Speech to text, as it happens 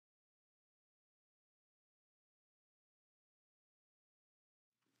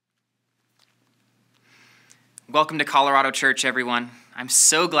Welcome to Colorado Church, everyone. I'm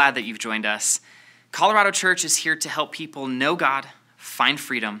so glad that you've joined us. Colorado Church is here to help people know God, find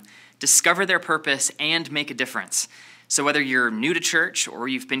freedom, discover their purpose, and make a difference. So whether you're new to church or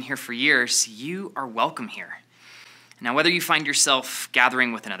you've been here for years, you are welcome here. Now, whether you find yourself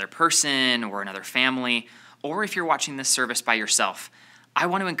gathering with another person or another family, or if you're watching this service by yourself, I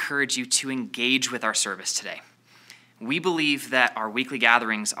want to encourage you to engage with our service today. We believe that our weekly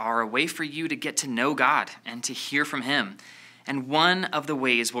gatherings are a way for you to get to know God and to hear from Him. And one of the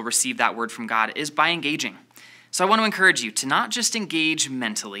ways we'll receive that word from God is by engaging. So I want to encourage you to not just engage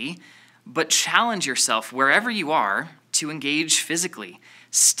mentally, but challenge yourself wherever you are to engage physically.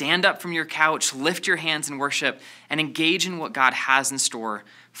 Stand up from your couch, lift your hands in worship, and engage in what God has in store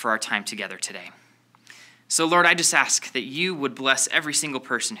for our time together today. So Lord, I just ask that you would bless every single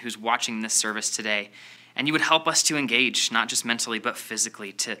person who's watching this service today, and you would help us to engage, not just mentally, but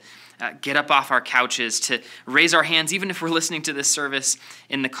physically, to get up off our couches, to raise our hands, even if we're listening to this service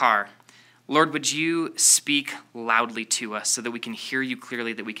in the car. Lord, would you speak loudly to us so that we can hear you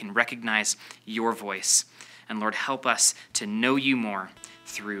clearly, that we can recognize your voice. And Lord, help us to know you more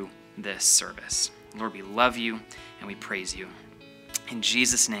through this service. Lord, we love you and we praise you. In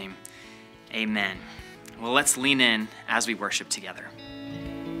Jesus' name, amen. Well, let's lean in as we worship together.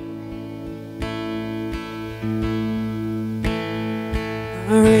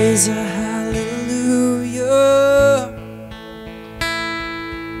 I raise a hallelujah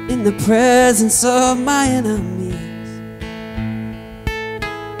in the presence of my enemies.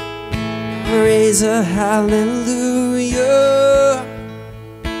 I raise a hallelujah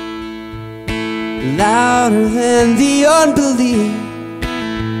louder than the unbelief.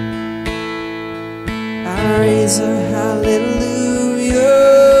 I raise a hallelujah.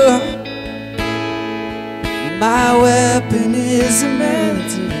 My weapon is a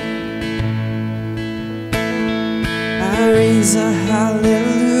melody. I raise a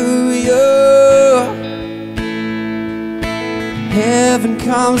hallelujah. Heaven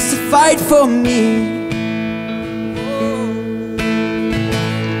comes to fight for me.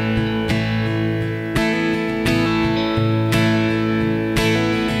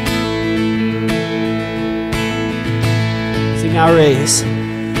 Sing, I raise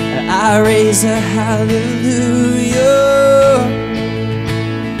a hallelujah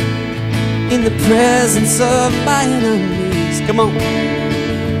in the presence of my enemies. Come on.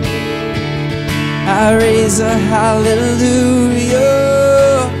 I raise a hallelujah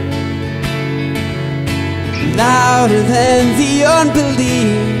louder than the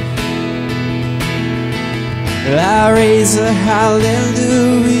unbelief. I raise a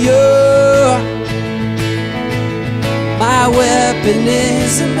hallelujah. My weapon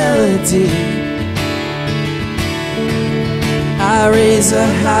is a melody. I raise a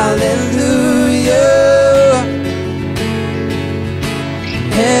hallelujah.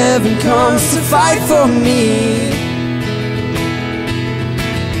 Heaven comes to fight for me.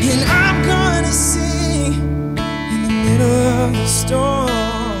 And I'm gonna sing in the middle of the storm.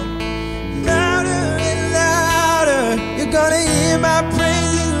 Louder and louder, you're gonna hear my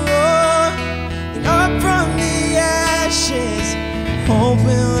praises roar. And up from the ashes, hope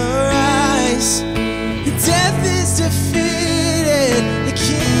will arise. Death is defeated, the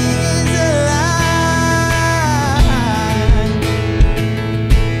King is alive.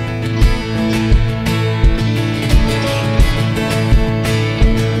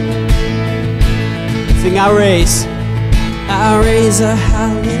 Sing, I raise a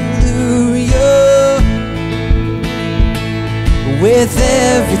hallelujah with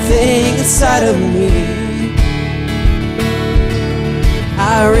everything inside of me.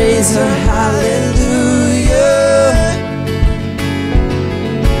 I raise a hallelujah.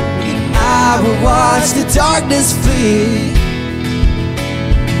 I will watch the darkness flee.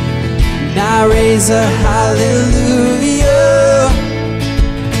 And I raise a hallelujah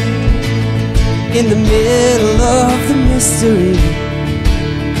in the middle of the mystery.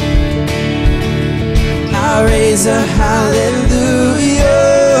 I raise a hallelujah.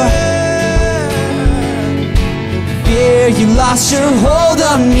 Fear, you lost your hold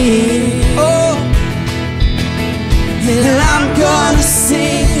on me. Oh, and I'm gonna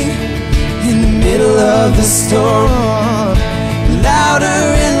sing in the middle of the storm.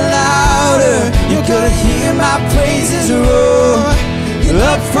 Louder and louder, you're gonna hear my praises roar.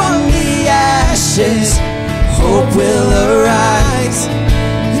 Up from the ashes, hope will arise.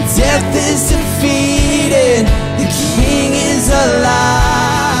 Death is defeated, the King is alive.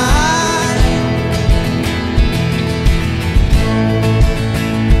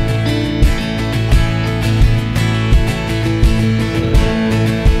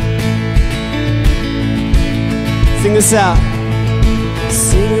 us out.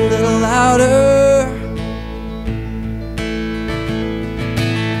 Sing a little louder.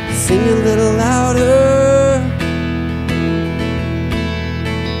 Sing a little louder.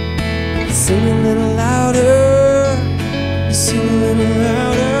 Sing a little louder. Sing a little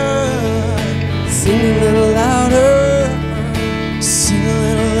louder. Sing a little louder. Sing a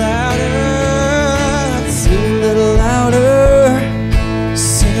little louder. Sing a little louder.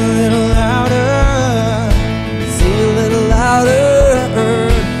 Sing a little louder. Sing a little louder.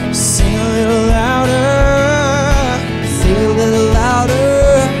 Sing a little louder. Sing a little louder.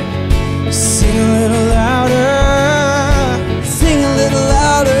 Sing a little louder. Sing a little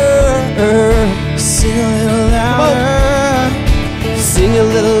louder. Sing a little louder. Sing a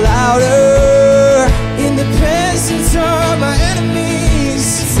little louder. In the presence of my enemies.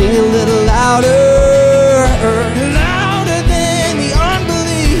 Sing a little louder. Louder than the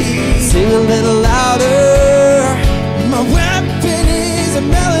unbelief. Sing a little louder. My weapon is a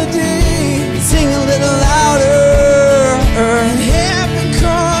melody. Sing a little louder. And heaven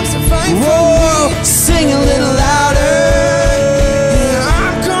comes to fight for me. Sing a little louder. And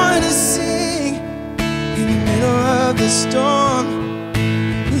I'm going to sing in the middle of the storm.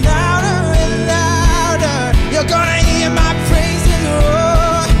 Louder and louder. You're gonna hear my praises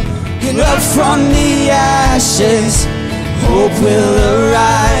roar. And up from the ashes, hope will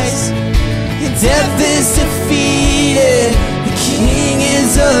arise. And death is defeated, the King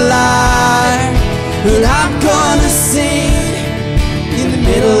is alive. And I'm gonna sing in the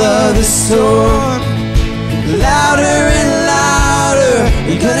middle of the storm. Louder and louder,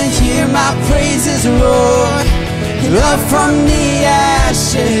 you're gonna hear my praises roar. And up from the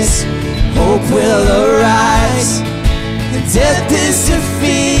ashes, hope will arise. And death is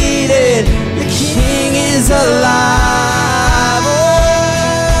defeated, the King is alive. Oh,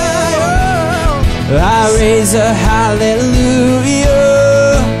 I raise a hallelujah.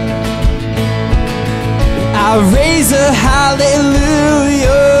 I raise a hallelujah.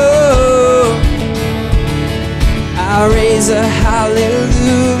 I raise a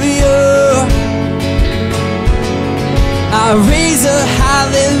hallelujah. I raise a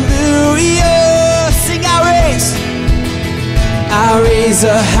hallelujah. Sing, I raise a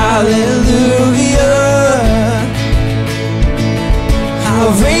hallelujah. I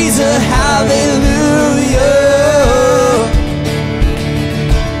raise a hallelujah.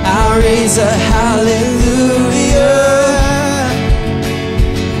 I raise a hallelujah.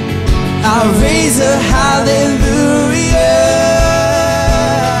 I raise a hallelujah.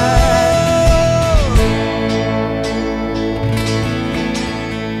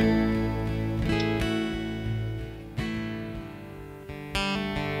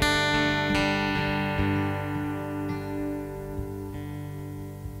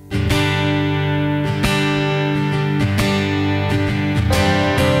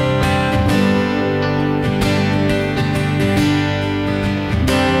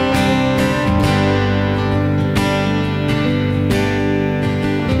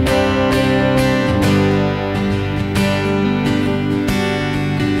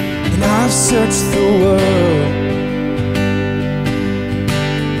 Searched the world,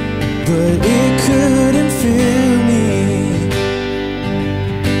 but it couldn't fill me.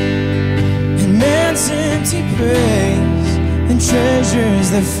 And man's empty praise and treasures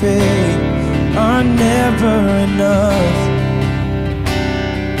that fade are never enough.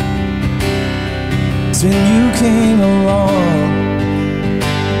 So when you came along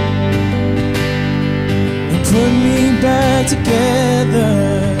and put me back together,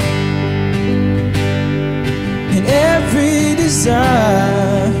 and every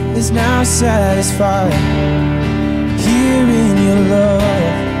desire is now satisfied here in your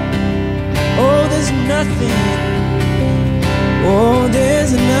love. Oh, there's nothing, oh,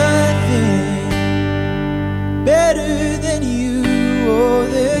 there's nothing better than you. Oh,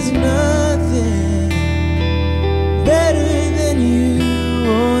 there's nothing better than you.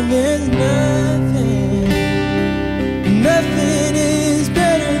 Oh, there's nothing, nothing is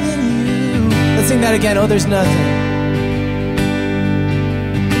better than you. Let's sing that again. Oh, there's nothing.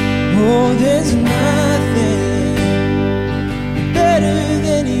 Oh, there's nothing better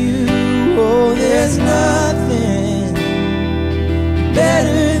than you. Oh, there's nothing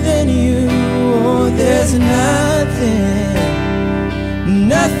better than you. Oh, there's nothing,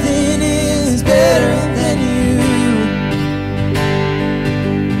 nothing is better than you.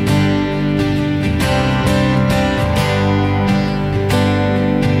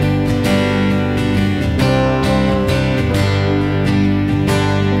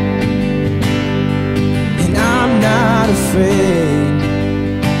 Afraid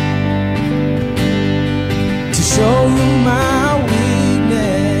to show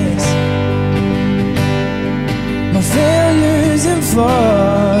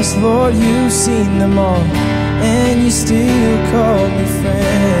flaws, Lord, you've seen them all, and you still call me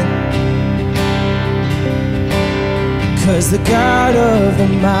friend. 'Cause the God of the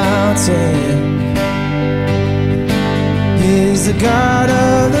mountain is the God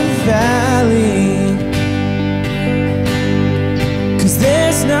of the valley. 'Cause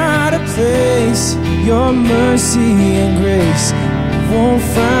there's not a place your mercy and grace won't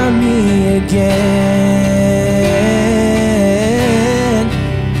find me again.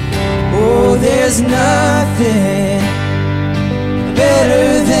 Oh, there's nothing better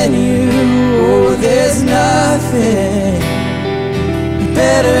than you. Oh, there's nothing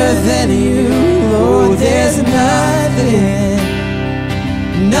better than you. Oh, there's nothing,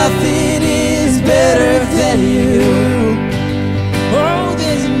 nothing is better than you. Oh,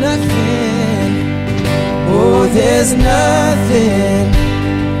 there's nothing, oh, there's nothing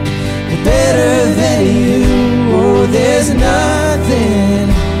better than you. Oh, there's nothing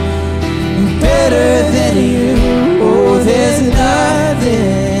better than you. Oh, there's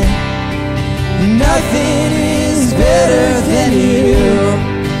nothing, nothing is better than you.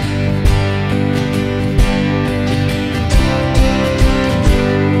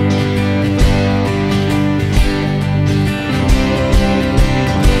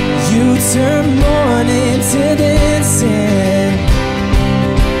 You turn mourning to dancing.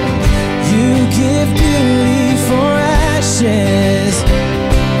 You give beauty for ashes.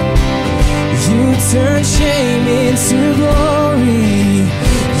 You turn shame into glory.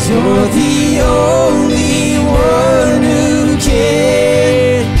 You're the only one who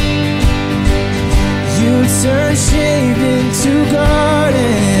can. You turn shame into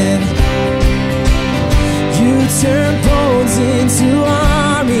garden. You turn bones into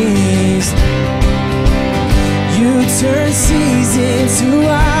armies. You turn seas into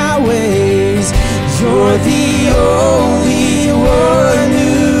highways. You're the only one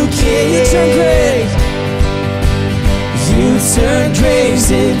who can. You turn graves. You turn graves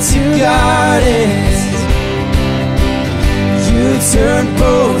into gardens. You turn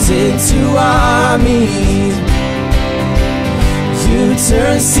bones into armies. You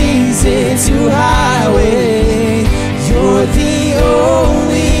turn seas into highways. You're the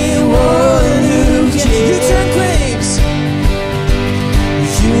only one who can. You turn graves.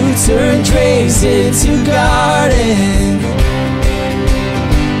 You turn graves into gardens.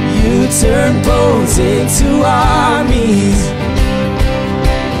 You turn bones into armies.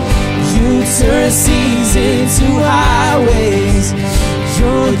 You turn seas into highways.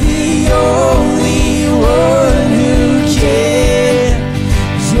 You're the only one who can.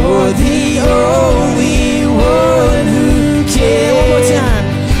 You're the only one who can. One more time.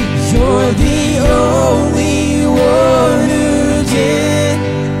 You're the only one who can.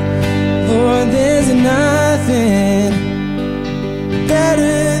 Lord, there's nothing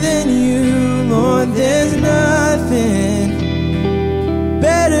better than you. Lord, there's nothing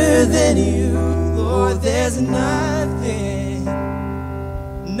better than you. Lord, there's nothing,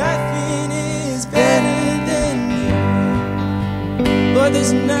 nothing is better than you. Lord,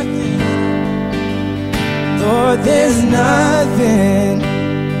 there's nothing, Lord, there's nothing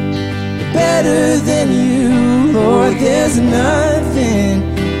better than you. Lord, there's nothing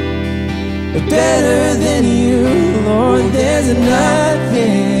better than you. Lord, there's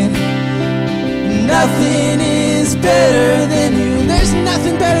nothing, nothing is better than you. There's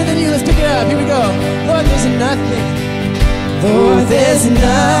nothing better than you. Let's pick it up. Here we go. Lord, there's nothing. Lord, there's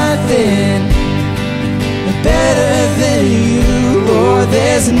nothing better than you. Lord,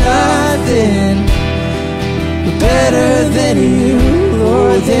 there's nothing better than you.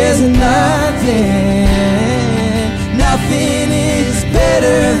 Lord, there's nothing, nothing is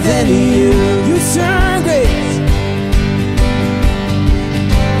better than you. You turn graves.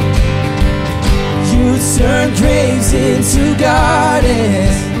 You turn graves into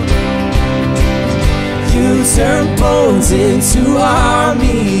gardens. You turn bones into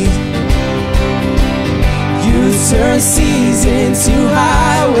armies. You turn seas into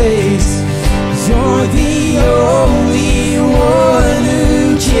highways. You're the only one who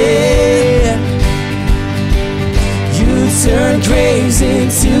can. You turn graves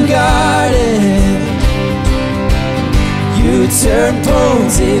into gardens. You turn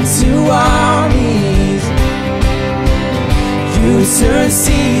bones into armies. You turn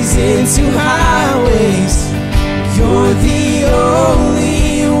seas into highways. You're the only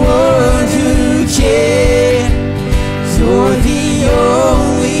one who can. You're the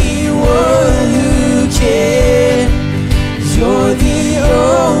only one who can. You're the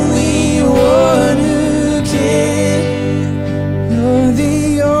only one who can. You're the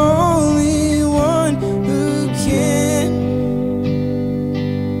only one who can.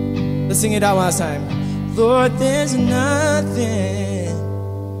 Let's sing it out one last time. Lord, there's nothing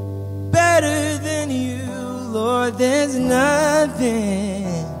better than you. Lord, there's nothing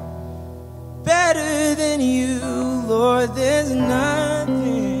better than you. Lord, there's nothing.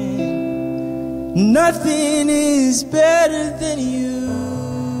 Nothing is better than you.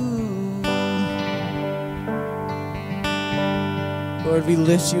 Lord, we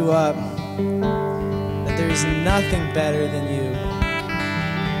lift you up. That there is nothing better than you.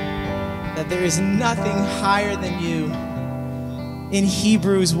 That there is nothing higher than you. In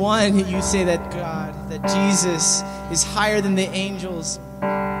Hebrews 1, you say that God, that Jesus is higher than the angels,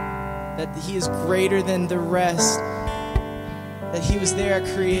 that he is greater than the rest, that he was there at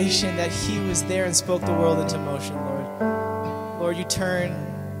creation, that he was there and spoke the world into motion, Lord. Lord, you turn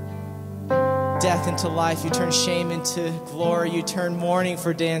death into life, you turn shame into glory, you turn mourning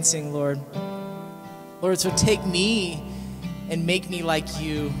for dancing, Lord. Lord, so take me and make me like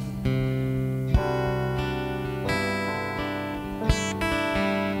you.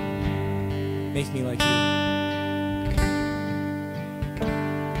 Make me like you.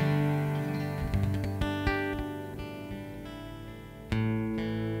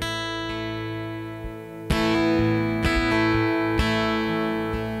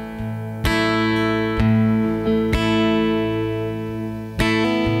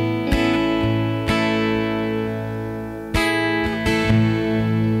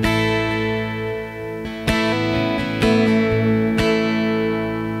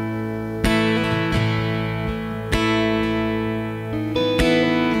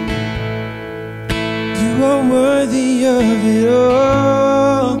 You are worthy of it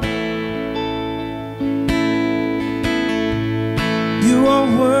all. You are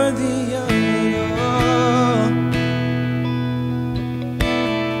worthy of it all.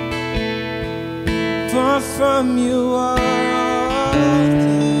 Far from you are all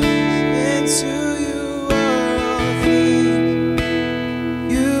things, and to you are all things.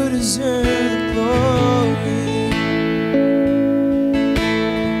 You deserve the glory.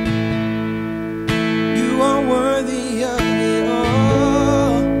 Worthy of it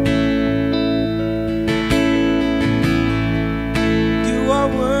all. You are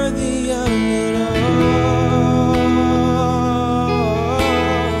worthy of it all.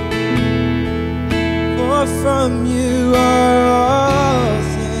 For from you are all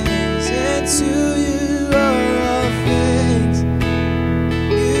things, and to you are all things.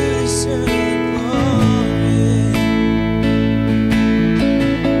 You deserve the glory.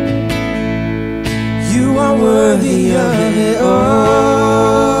 You are worthy of it all.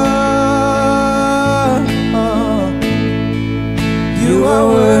 You are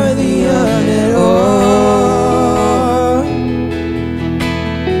worthy of it all.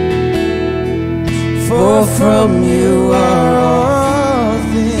 For from you are all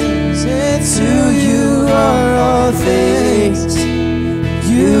things, and to you are all things.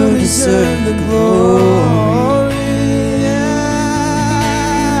 You deserve the glory.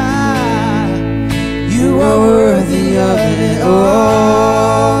 You are worthy of it all.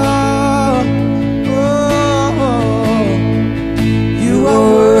 You are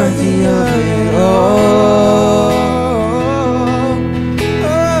worthy of it all.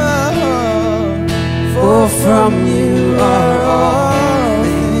 For from you are all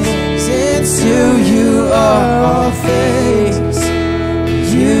things, and to you are all things.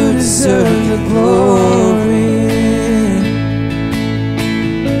 You deserve the glory.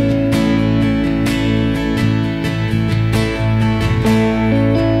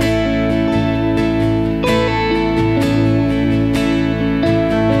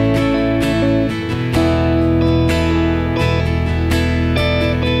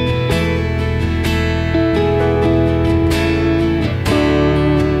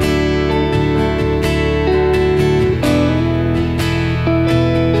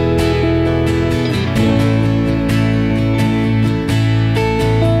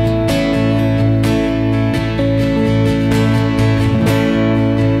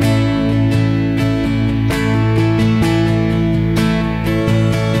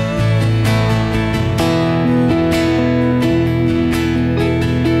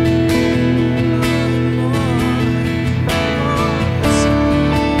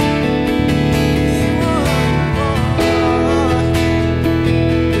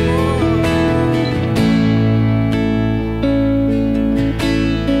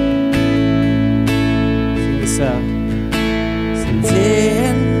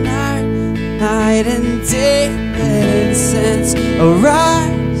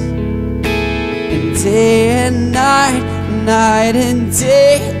 Arise, and day and night, night and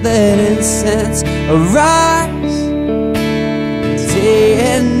day, let incense arise. Day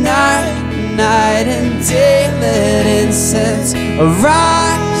and night, night and day, let incense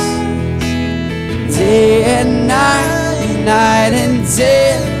arise. Day and night, night and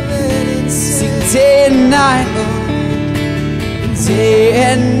day, sing day and night, day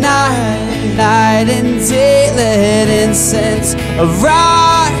and night, night and day, let incense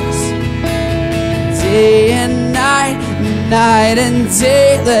arise. Day and night, night and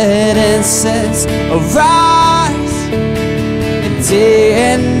day, let incense arise. Day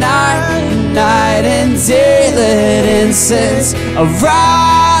and night, night and day, let incense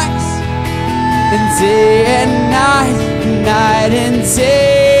arise. And day and night, night and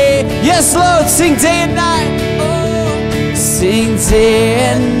day. Yes, Lord, sing day and night. Oh, sing day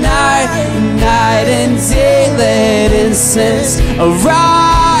and night, night and day, let incense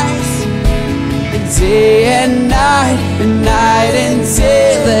arise. And day and night, night and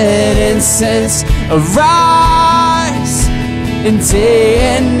day, let incense arise. And day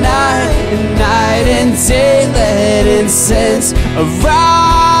and night, night and day, let incense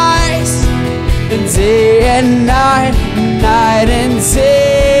arise. And day and night, night and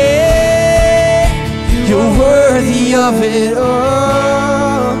day, you're worthy of it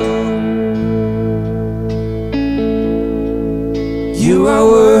all. You are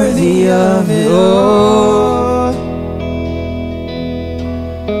worthy of it all.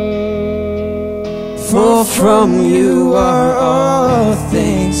 For from you are all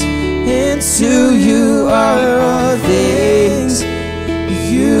things, and to you are all things.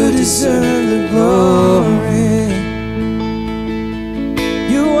 You deserve the glory.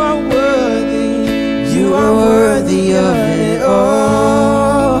 You are worthy of it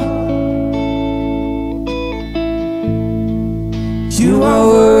all. You are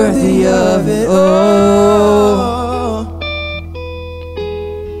worthy of it all.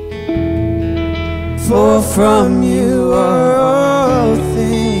 For from you are all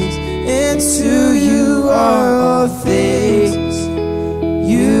things, and to you are all things.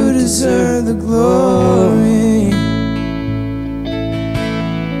 You deserve the glory.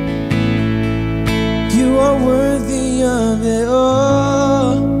 You are worthy of it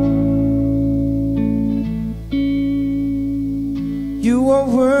all. You are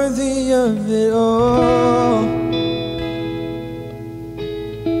worthy of it all.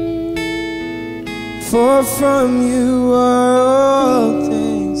 For from you are all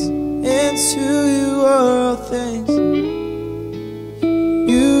things, and to you are all things.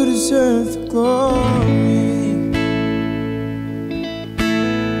 You deserve the glory.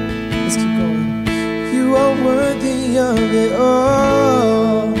 Let's keep going. You are worthy of it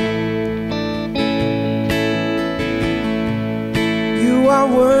all. You are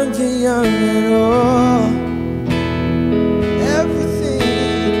worthy of it all. Everything.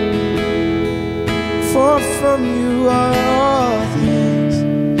 For from you are all things,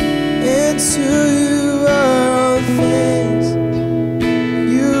 and to you are all things.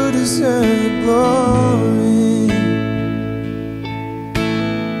 You deserve the glory.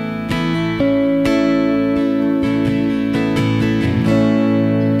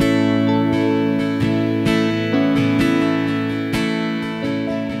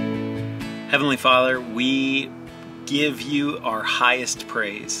 Heavenly Father, we give you our highest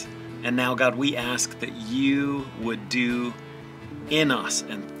praise. And now, God, we ask that you would do in us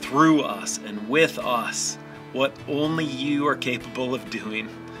and through us and with us what only you are capable of doing.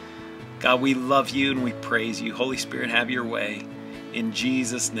 God, we love you and we praise you. Holy Spirit, have your way. In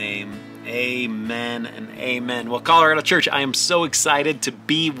Jesus' name, amen and amen. Well, Colorado Church, I am so excited to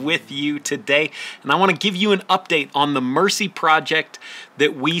be with you today. And I want to give you an update on the Mercy Project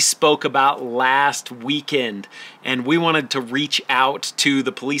that we spoke about last weekend. And we wanted to reach out to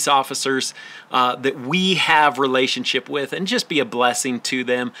the police officers that we have relationship with and just be a blessing to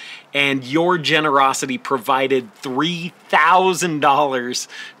them. And your generosity provided $3,000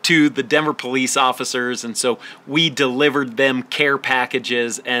 to the Denver police officers. And so we delivered them care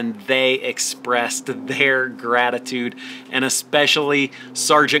packages and they expressed their gratitude. And especially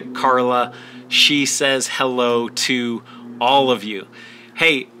Sergeant Carla, she says hello to all of you.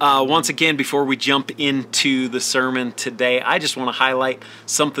 Hey, once again, before we jump into the sermon today, I just want to highlight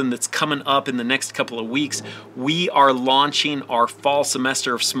something that's coming up in the next couple of weeks. We are launching our fall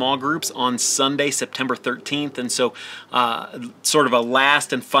semester of small groups on Sunday, September 13th. And so sort of a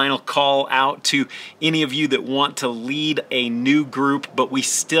last and final call out to any of you that want to lead a new group, but we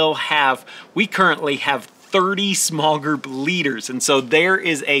currently have 30 small group leaders. And so there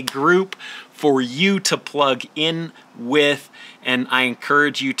is a group for you to plug in with, and I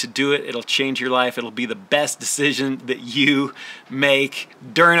encourage you to do it. It'll change your life. It'll be the best decision that you make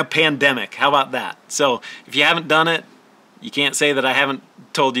during a pandemic. How about that? So if you haven't done it, You can't say that I haven't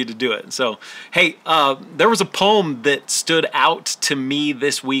told you to do it. So, hey, there was a poem that stood out to me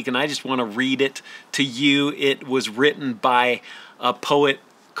this week, and I just want to read it to you. It was written by a poet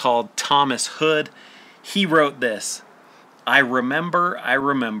called Thomas Hood. He wrote this: I remember,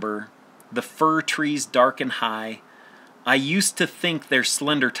 the fir trees dark and high. I used to think their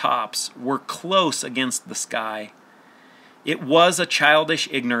slender tops were close against the sky. It was a childish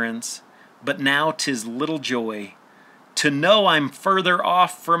ignorance, but now 'tis little joy to know I'm further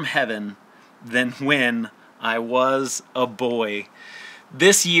off from heaven than when I was a boy.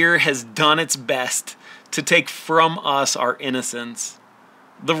 This year has done its best to take from us our innocence.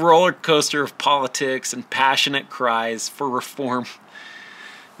 The roller coaster of politics and passionate cries for reform,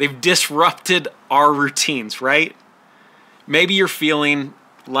 they've disrupted our routines, right? Maybe you're feeling,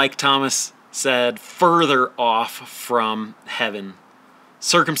 like Thomas said, further off from heaven.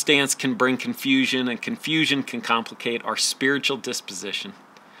 Circumstance can bring confusion, and confusion can complicate our spiritual disposition.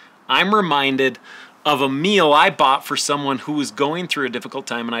 I'm reminded of a meal I bought for someone who was going through a difficult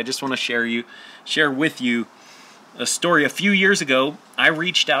time, and I just want to share with you a story. A few years ago, I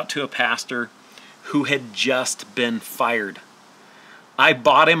reached out to a pastor who had just been fired. I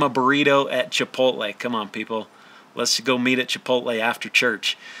bought him a burrito at Chipotle. Come on, people. Let's go meet at Chipotle after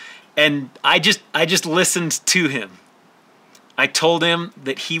church. And I just listened to him. I told him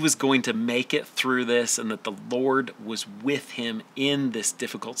that he was going to make it through this and that the Lord was with him in this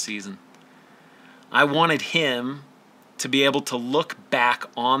difficult season. I wanted him to be able to look back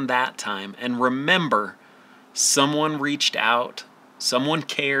on that time and remember someone reached out, someone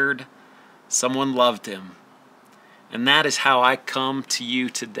cared, someone loved him. And that is how I come to you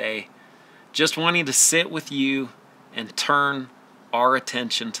today, just wanting to sit with you and turn our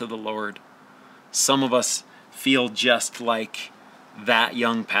attention to the Lord. Some of us feel just like that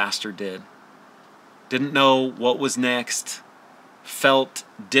young pastor did. Didn't know what was next, felt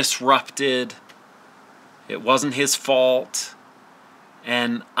disrupted. It wasn't his fault.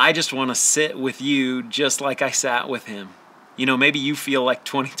 And I just want to sit with you just like I sat with him. You know, maybe you feel like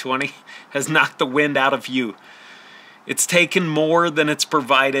 2020 has knocked the wind out of you. It's taken more than it's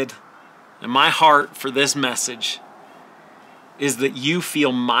provided. And my heart for this message is that you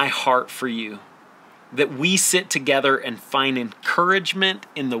feel my heart for you. That we sit together and find encouragement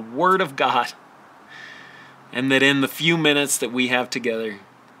in the Word of God. And that in the few minutes that we have together,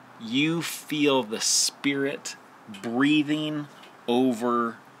 you feel the Spirit breathing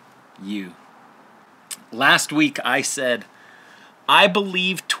over you. Last week I said, I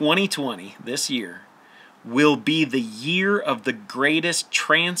believe 2020, this year, will be the year of the greatest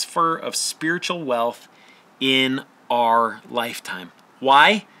transfer of spiritual wealth in our lifetime.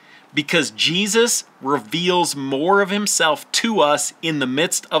 Why? Because Jesus reveals more of himself to us in the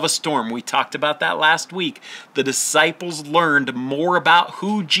midst of a storm. We talked about that last week. The disciples learned more about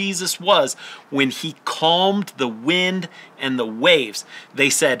who Jesus was when he calmed the wind and the waves. They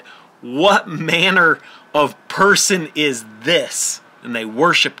said, "What manner of person is this?" And they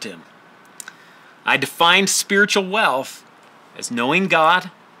worshiped him. I defined spiritual wealth as knowing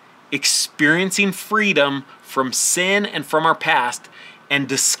God, experiencing freedom from sin and from our past, and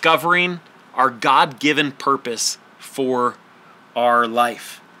discovering our God-given purpose for our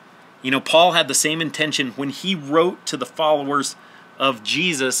life. You know, Paul had the same intention when he wrote to the followers of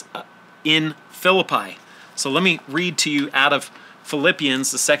Jesus in Philippi. So let me read to you out of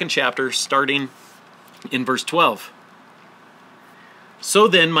Philippians, the 2nd chapter, starting in verse 12. So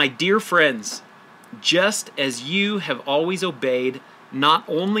then, my dear friends, just as you have always obeyed, not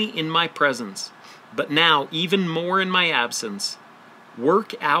only in my presence, but now even more in my absence,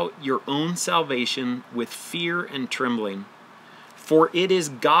 work out your own salvation with fear and trembling. For it is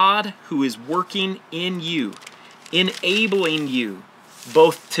God who is working in you, enabling you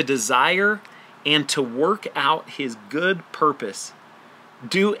both to desire and to work out his good purpose.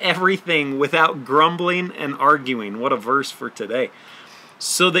 Do everything without grumbling and arguing. What a verse for today.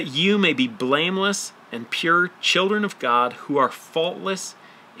 So that you may be blameless and pure children of God who are faultless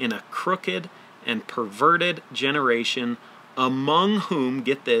in a crooked and perverted generation, among whom,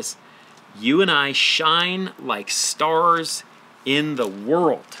 get this, you and I shine like stars in the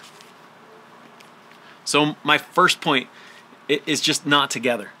world. So my first point is just not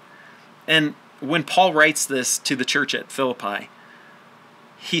together. And when Paul writes this to the church at Philippi,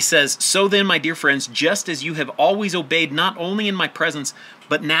 he says, so then, my dear friends, just as you have always obeyed, not only in my presence,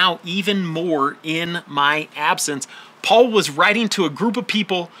 but now even more in my absence. Paul was writing to a group of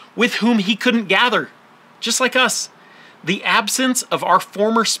people with whom he couldn't gather, just like us. The absence of our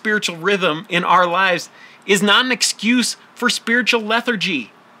former spiritual rhythm in our lives is not an excuse for spiritual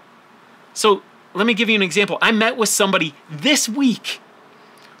lethargy. So let me give you an example. I met with somebody this week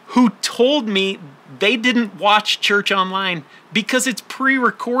who told me they didn't watch church online because it's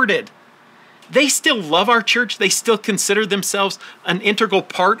pre-recorded. They still love our church. They still consider themselves an integral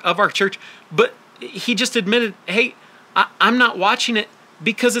part of our church. But he just admitted, hey, I'm not watching it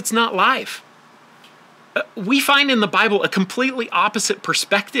because it's not live. We find in the Bible a completely opposite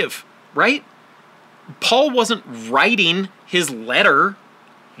perspective, right? Paul wasn't writing his letter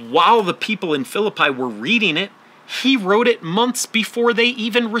while the people in Philippi were reading it. He wrote it months before they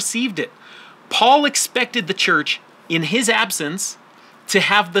even received it. Paul expected the church, in his absence, to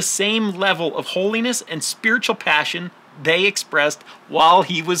have the same level of holiness and spiritual passion they expressed while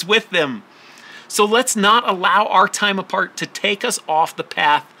he was with them. So let's not allow our time apart to take us off the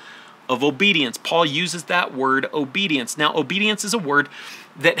path of obedience. Paul uses that word obedience. Now, obedience is a word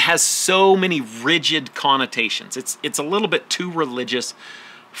that has so many rigid connotations. It's a little bit too religious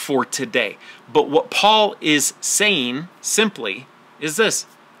for today. But what Paul is saying simply is this: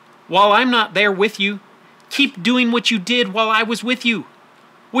 while I'm not there with you, keep doing what you did while I was with you,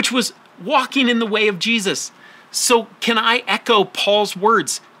 which was walking in the way of Jesus. So can I echo Paul's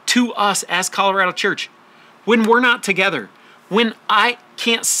words to us as Colorado Church? When we're not together, when I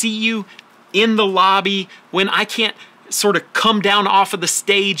can't see you in the lobby, when I can't sort of come down off of the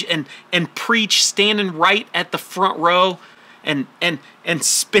stage and preach standing right at the front row and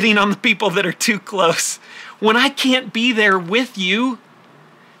spitting on the people that are too close, when I can't be there with you,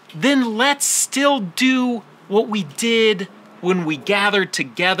 then let's still do what we did when we gathered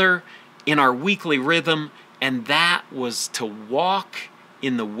together in our weekly rhythm, and that was to walk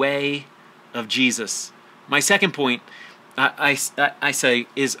in the way of Jesus. My second point, I say,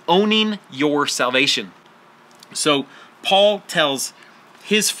 is owning your salvation. So Paul tells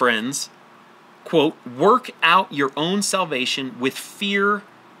his friends, quote, work out your own salvation with fear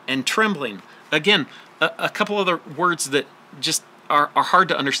and trembling. Again, a couple other words that just are hard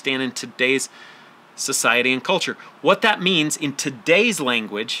to understand in today's society and culture. What that means in today's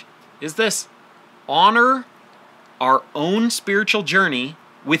language is this: honor our own spiritual journey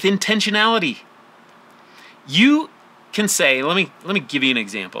with intentionality. You can say, let me give you an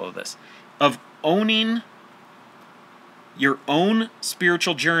example of this, of owning your own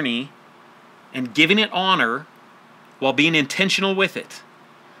spiritual journey and giving it honor while being intentional with it.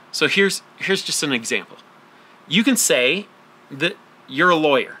 So here's just an example. You can say that you're a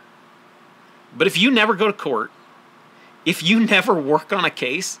lawyer, but if you never go to court, if you never work on a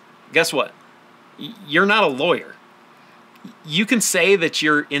case, guess what? You're not a lawyer. You can say that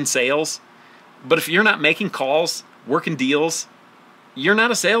you're in sales, but if you're not making calls, working deals, you're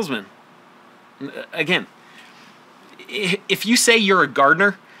not a salesman. Again, if you say you're a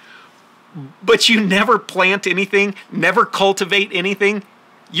gardener, but you never plant anything, never cultivate anything,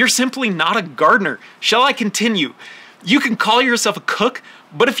 you're simply not a gardener. Shall I continue? You can call yourself a cook,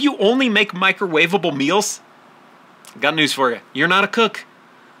 but if you only make microwavable meals, got news for you, you're not a cook.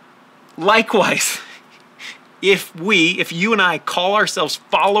 Likewise, if you and I call ourselves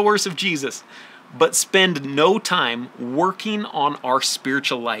followers of Jesus, but spend no time working on our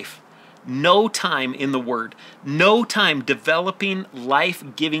spiritual life, no time in the Word, no time developing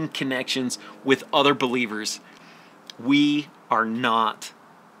life-giving connections with other believers, we are not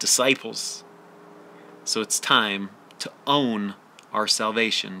disciples. So it's time to own our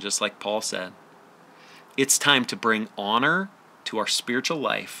salvation, just like Paul said. It's time to bring honor to our spiritual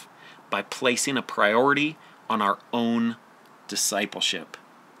life by placing a priority on our own discipleship.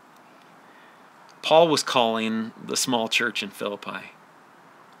 Paul was calling the small church in Philippi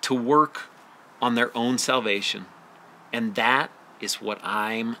to work on their own salvation, and that is what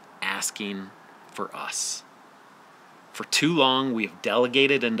I'm asking for us. For too long, we have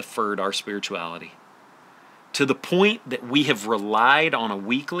delegated and deferred our spirituality to the point that we have relied on a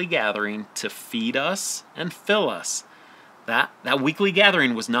weekly gathering to feed us and fill us. That weekly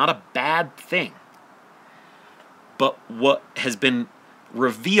gathering was not a bad thing. But what has been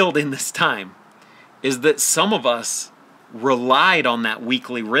revealed in this time is that some of us relied on that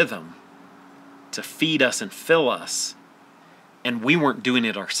weekly rhythm to feed us and fill us, and we weren't doing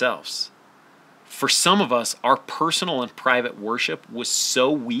it ourselves. For some of us, our personal and private worship was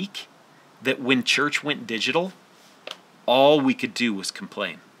so weak that when church went digital, all we could do was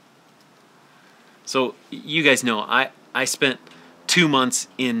complain. So you guys know, I spent 2 months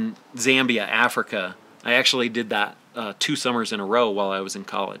in Zambia, Africa. I actually did that 2 summers in a row while I was in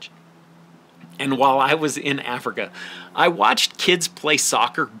college. And while I was in Africa, I watched kids play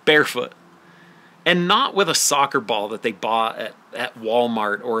soccer barefoot. And not with a soccer ball that they bought at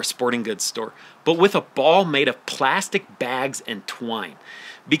Walmart or a sporting goods store, but with a ball made of plastic bags and twine.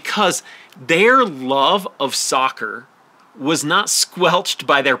 because their love of soccer was not squelched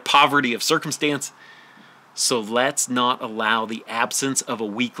by their poverty of circumstance. So let's not allow the absence of a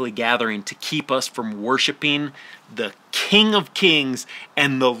weekly gathering to keep us from worshiping the King of Kings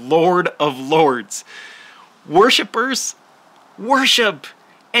and the Lord of Lords. Worshipers, worship,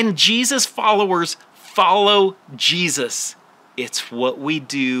 and Jesus followers follow Jesus. It's what we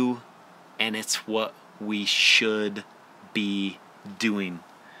do, and it's what we should be doing.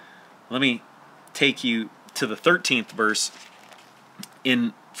 Let me take you to the 13th verse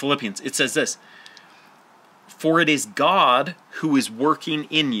in Philippians. It says this: "For it is God who is working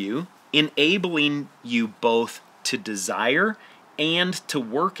in you, enabling you both to desire and to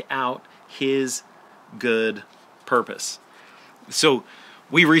work out his good purpose." So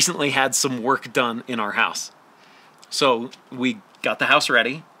we recently had some work done in our house. So we got the house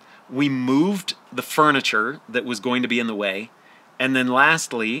ready. We moved the furniture that was going to be in the way. And then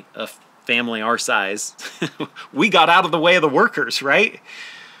lastly, a family our size, we got out of the way of the workers, right?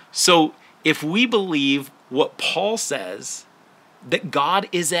 So if we believe what Paul says, that God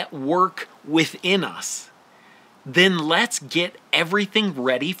is at work within us, then let's get everything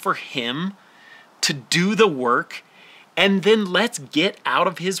ready for him to do the work, and then let's get out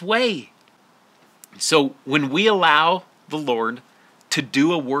of his way. So when we allow the Lord to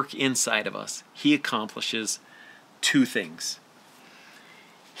do a work inside of us, he accomplishes two things.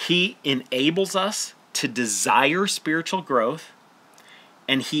 He enables us to desire spiritual growth,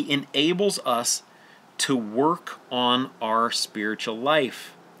 and he enables us to work on our spiritual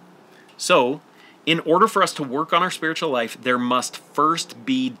life. So, in order for us to work on our spiritual life, there must first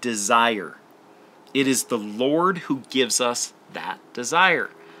be desire. It is the Lord who gives us that desire,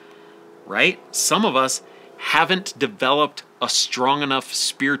 right? Some of us haven't developed a strong enough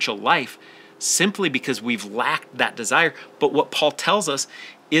spiritual life simply because we've lacked that desire. But what Paul tells us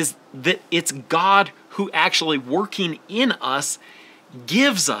is that it's God who actually working in us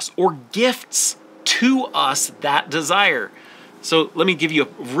gives us or gifts to us that desire. So let me give you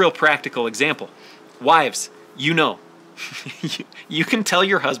a real practical example. Wives, you know, you can tell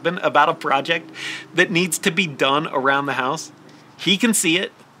your husband about a project that needs to be done around the house. He can see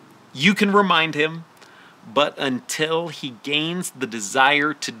it. You can remind him. But until he gains the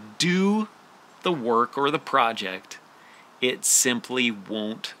desire to do the work or the project, it simply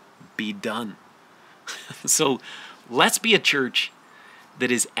won't be done. So let's be a church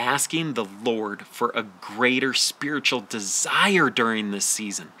that is asking the Lord for a greater spiritual desire during this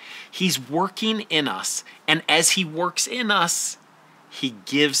season. He's working in us, and as he works in us, he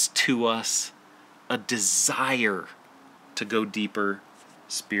gives to us a desire to go deeper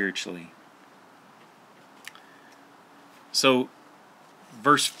spiritually. So,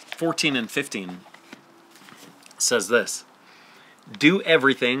 verse 14 and 15 says this: "Do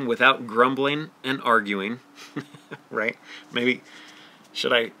everything without grumbling and arguing." Right? Maybe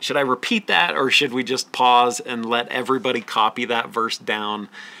should I repeat that, or should we just pause and let everybody copy that verse down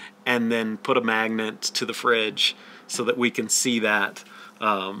and then put a magnet to the fridge so that we can see that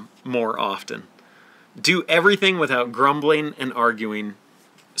more often? "Do everything without grumbling and arguing,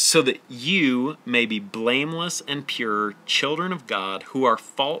 so that you may be blameless and pure, children of God, who are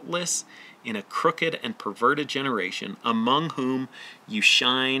faultless in a crooked and perverted generation, among whom you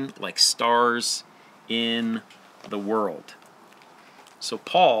shine like stars in the world." So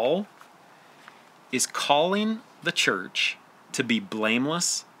Paul is calling the church to be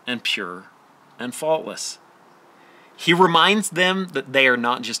blameless and pure and faultless. He reminds them that they are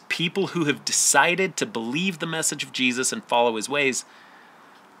not just people who have decided to believe the message of Jesus and follow his ways,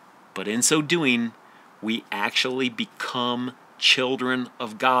 but in so doing, we actually become children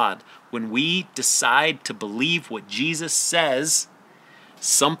of God. When we decide to believe what Jesus says,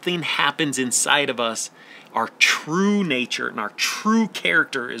 something happens inside of us. Our true nature and our true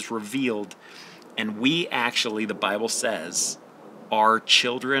character is revealed, and we actually, the Bible says, are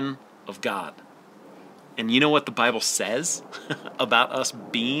children of God. And you know what the Bible says about us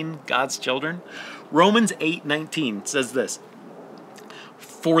being God's children? Romans 8:19 says this: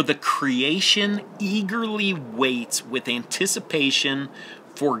 "For the creation eagerly waits with anticipation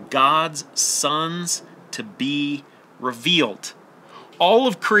for God's sons to be revealed." All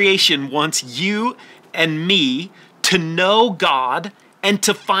of creation wants you and me to know God and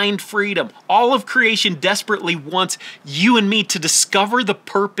to find freedom. All of creation desperately wants you and me to discover the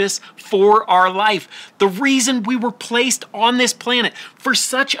purpose for our life. The reason we were placed on this planet for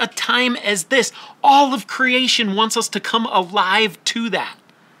such a time as this. All of creation wants us to come alive to that.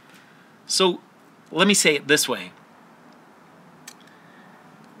 So let me say it this way.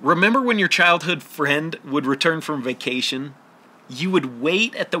 Remember when your childhood friend would return from vacation? You would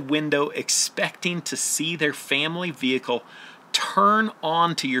wait at the window expecting to see their family vehicle turn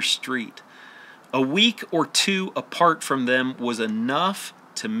onto your street. A week or two apart from them was enough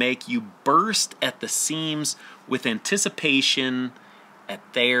to make you burst at the seams with anticipation at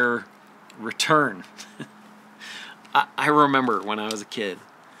their return. I remember when I was a kid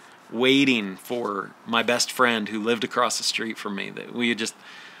waiting for my best friend who lived across the street from me. That we had just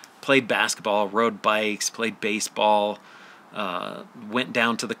played basketball, rode bikes, played baseball, went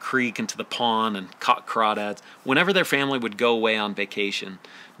down to the creek and to the pond and caught crawdads. Whenever their family would go away on vacation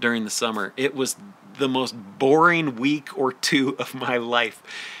during the summer, it was the most boring week or two of my life.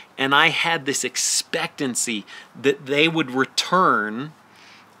 And I had this expectancy that they would return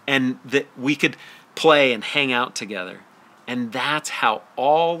and that we could play and hang out together. And that's how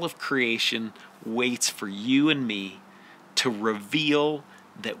all of creation waits for you and me to reveal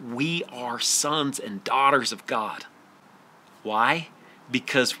that we are sons and daughters of God. Why?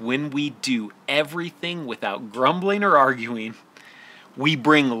 Because when we do everything without grumbling or arguing, we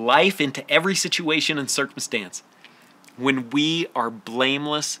bring life into every situation and circumstance. When we are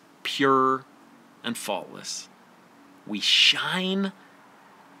blameless, pure, and faultless, we shine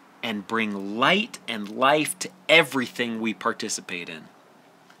and bring light and life to everything we participate in.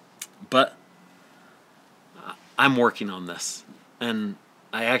 But I'm working on this, and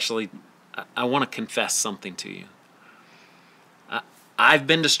I want to confess something to you. I've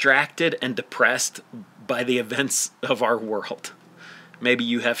been distracted and depressed by the events of our world. Maybe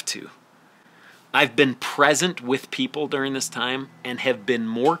you have too. I've been present with people during this time and have been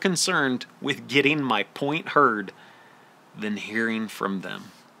more concerned with getting my point heard than hearing from them.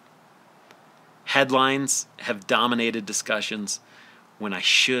 Headlines have dominated discussions when I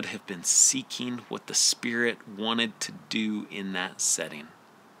should have been seeking what the Spirit wanted to do in that setting.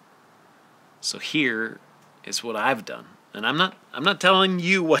 So here is what I've done. And I'm not telling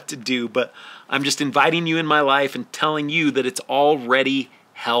you what to do, but I'm just inviting you in my life and telling you that it's already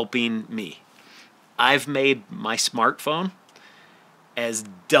helping me. I've made my smartphone as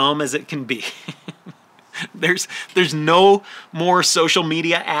dumb as it can be. There's no more social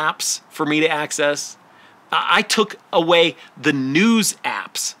media apps for me to access. I took away the news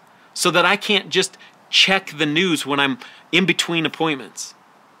apps so that I can't just check the news when I'm in between appointments.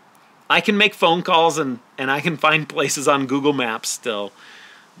 I can make phone calls and I can find places on Google Maps still,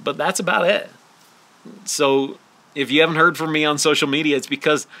 but that's about it. So if you haven't heard from me on social media, it's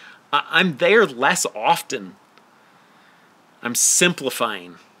because I'm there less often. I'm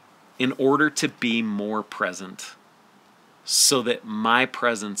simplifying in order to be more present so that my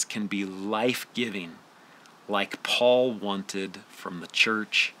presence can be life-giving like Paul wanted from the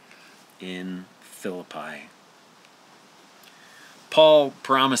church in Philippi. Paul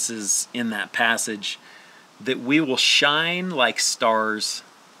promises in that passage that we will shine like stars.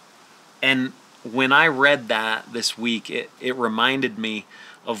 And when I read that this week, it reminded me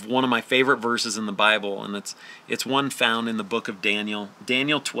of one of my favorite verses in the Bible, and it's one found in the book of Daniel.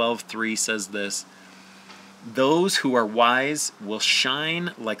 Daniel 12:3 says this: "Those who are wise will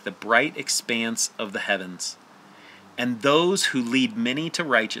shine like the bright expanse of the heavens, and those who lead many to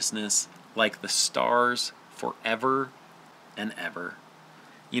righteousness like the stars forever and ever."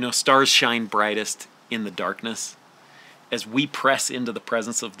 You know, stars shine brightest in the darkness. As we press into the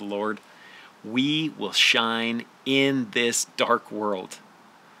presence of the Lord, we will shine in this dark world.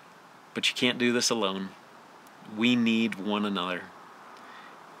 But you can't do this alone. We need one another.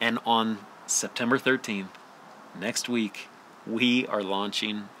 And on September 13th, next week, we are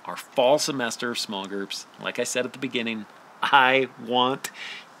launching our fall semester of small groups. Like I said at the beginning, I want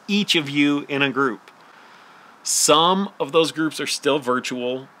each of you in a group. Some of those groups are still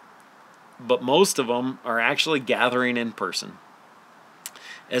virtual, but most of them are actually gathering in person.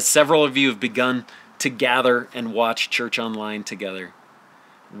 As several of you have begun to gather and watch church online together,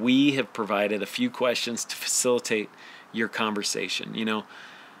 we have provided a few questions to facilitate your conversation. You know,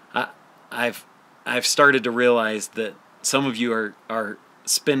 I've started to realize that some of you are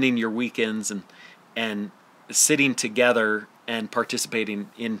spending your weekends and sitting together and participating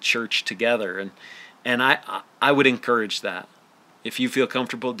in church together, and I would encourage that. If you feel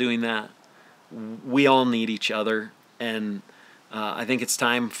comfortable doing that, we all need each other, and I think it's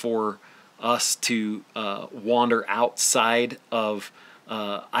time for us to wander outside of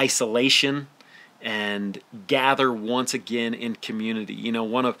isolation and gather once again in community. You know,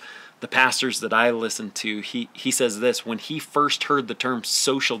 one of the pastors that I listen to, he says this: when he first heard the term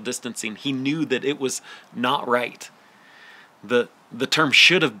social distancing, he knew that it was not right. The term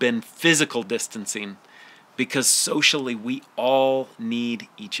should have been physical distancing, because socially we all need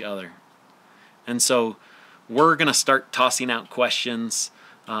each other. And so we're going to start tossing out questions,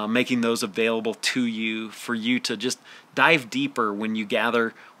 making those available to you for you to just dive deeper when you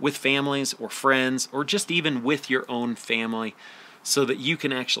gather with families or friends or just even with your own family, so that you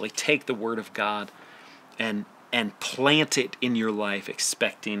can actually take the Word of God and plant it in your life,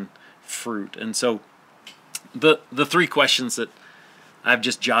 expecting fruit. And so the three questions that I've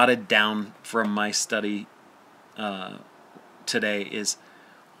just jotted down from my study today is,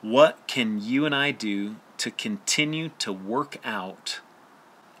 what can you and I do to continue to work out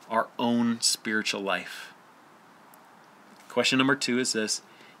our own spiritual life? Question number 2 is this: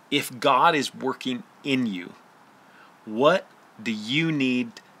 if God is working in you, what do you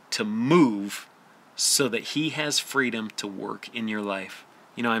need to move so that He has freedom to work in your life?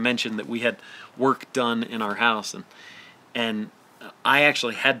 You know, I mentioned that we had work done in our house, and I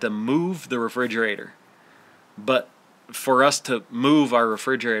actually had to move the refrigerator. But for us to move our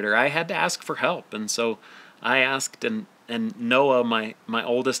refrigerator, I had to ask for help. And so I asked, and Noah, my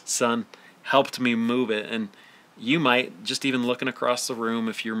oldest son, helped me move it. And you might, just even looking across the room,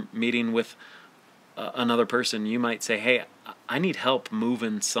 if you're meeting with another person, you might say, hey, I need help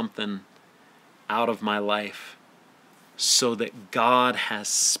moving something out of my life so that God has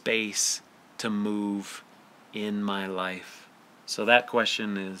space to move in my life. So that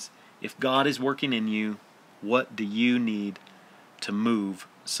question is, if God is working in you, what do you need to move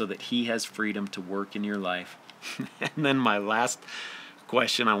so that He has freedom to work in your life? And then my last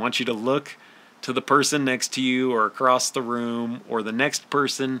question, I want you to look to the person next to you or across the room or the next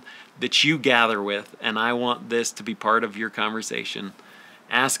person that you gather with, and I want this to be part of your conversation.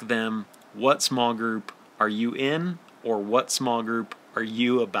 Ask them, what small group are you in, or what small group are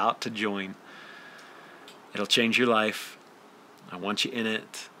you about to join? It'll change your life. I want you in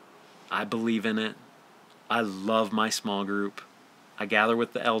it. I believe in it. I love my small group. I gather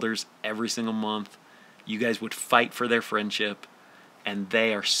with the elders every single month. You guys would fight for their friendship, and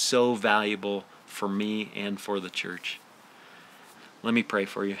they are so valuable for me and for the church. Let me pray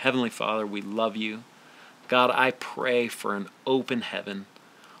for you. Heavenly Father, we love you. God, I pray for an open heaven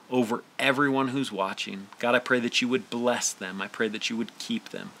over everyone who's watching. God, I pray that you would bless them. I pray that you would keep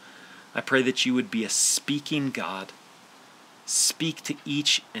them. I pray that you would be a speaking God. Speak to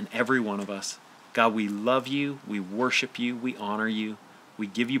each and every one of us. God, we love you, we worship you, we honor you, we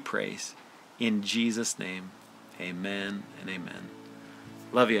give you praise. In Jesus' name, amen and amen.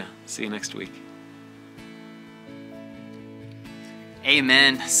 Love you. See you next week.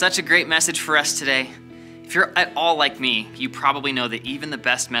 Amen. Such a great message for us today. If you're at all like me, you probably know that even the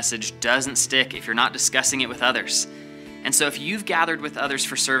best message doesn't stick if you're not discussing it with others. And so if you've gathered with others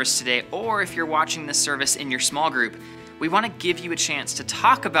for service today, or if you're watching this service in your small group, we want to give you a chance to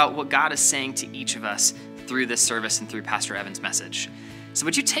talk about what God is saying to each of us through this service and through Pastor Evan's message. So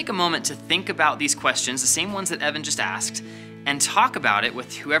would you take a moment to think about these questions, the same ones that Evan just asked, and talk about it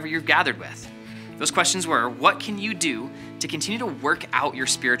with whoever you've gathered with? Those questions were, what can you do to continue to work out your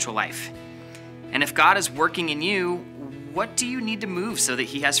spiritual life? And if God is working in you, what do you need to move so that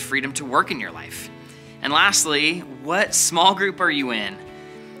He has freedom to work in your life? And lastly, what small group are you in?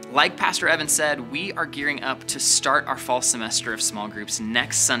 Like Pastor Evan said, we are gearing up to start our fall semester of small groups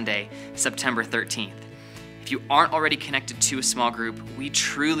next Sunday, September 13th. If you aren't already connected to a small group, we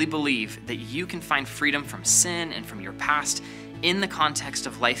truly believe that you can find freedom from sin and from your past in the context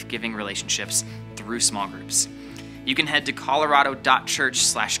of life-giving relationships through small groups. You can head to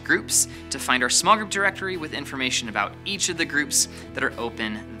colorado.church/groups to find our small group directory with information about each of the groups that are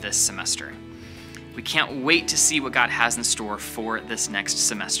open this semester. We can't wait to see what God has in store for this next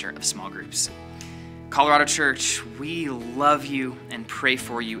semester of small groups. Colorado Church, we love you and pray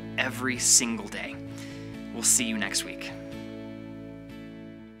for you every single day. We'll see you next week.